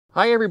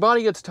Hi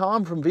everybody, it's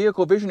Tom from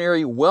Vehicle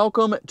Visionary.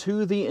 Welcome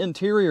to the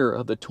interior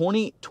of the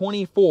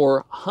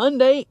 2024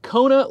 Hyundai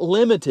Kona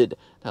Limited.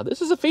 Now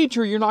this is a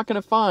feature you're not going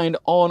to find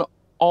on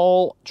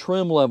all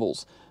trim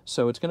levels.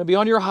 So it's going to be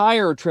on your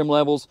higher trim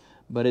levels,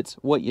 but it's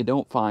what you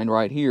don't find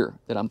right here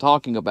that I'm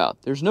talking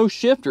about. There's no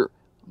shifter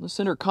on the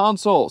center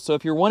console. So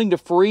if you're wanting to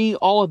free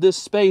all of this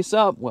space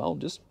up, well,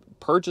 just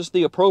purchase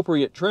the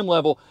appropriate trim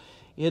level.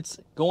 It's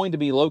going to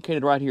be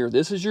located right here.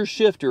 This is your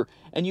shifter,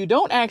 and you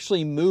don't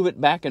actually move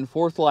it back and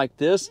forth like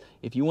this.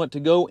 If you want to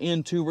go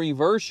into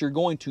reverse, you're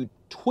going to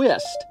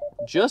twist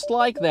just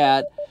like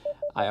that.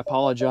 I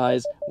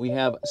apologize. We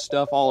have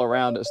stuff all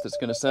around us that's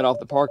going to set off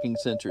the parking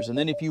sensors. And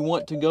then if you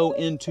want to go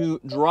into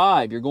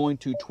drive, you're going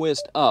to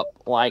twist up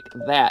like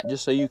that,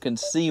 just so you can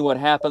see what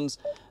happens.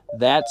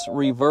 That's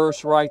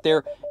reverse right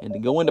there. And to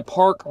go into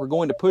park, we're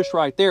going to push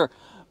right there.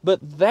 But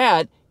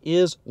that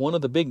is one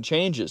of the big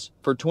changes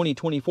for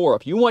 2024.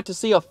 If you want to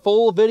see a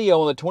full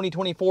video on the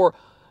 2024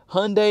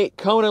 Hyundai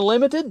Kona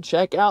Limited,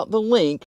 check out the link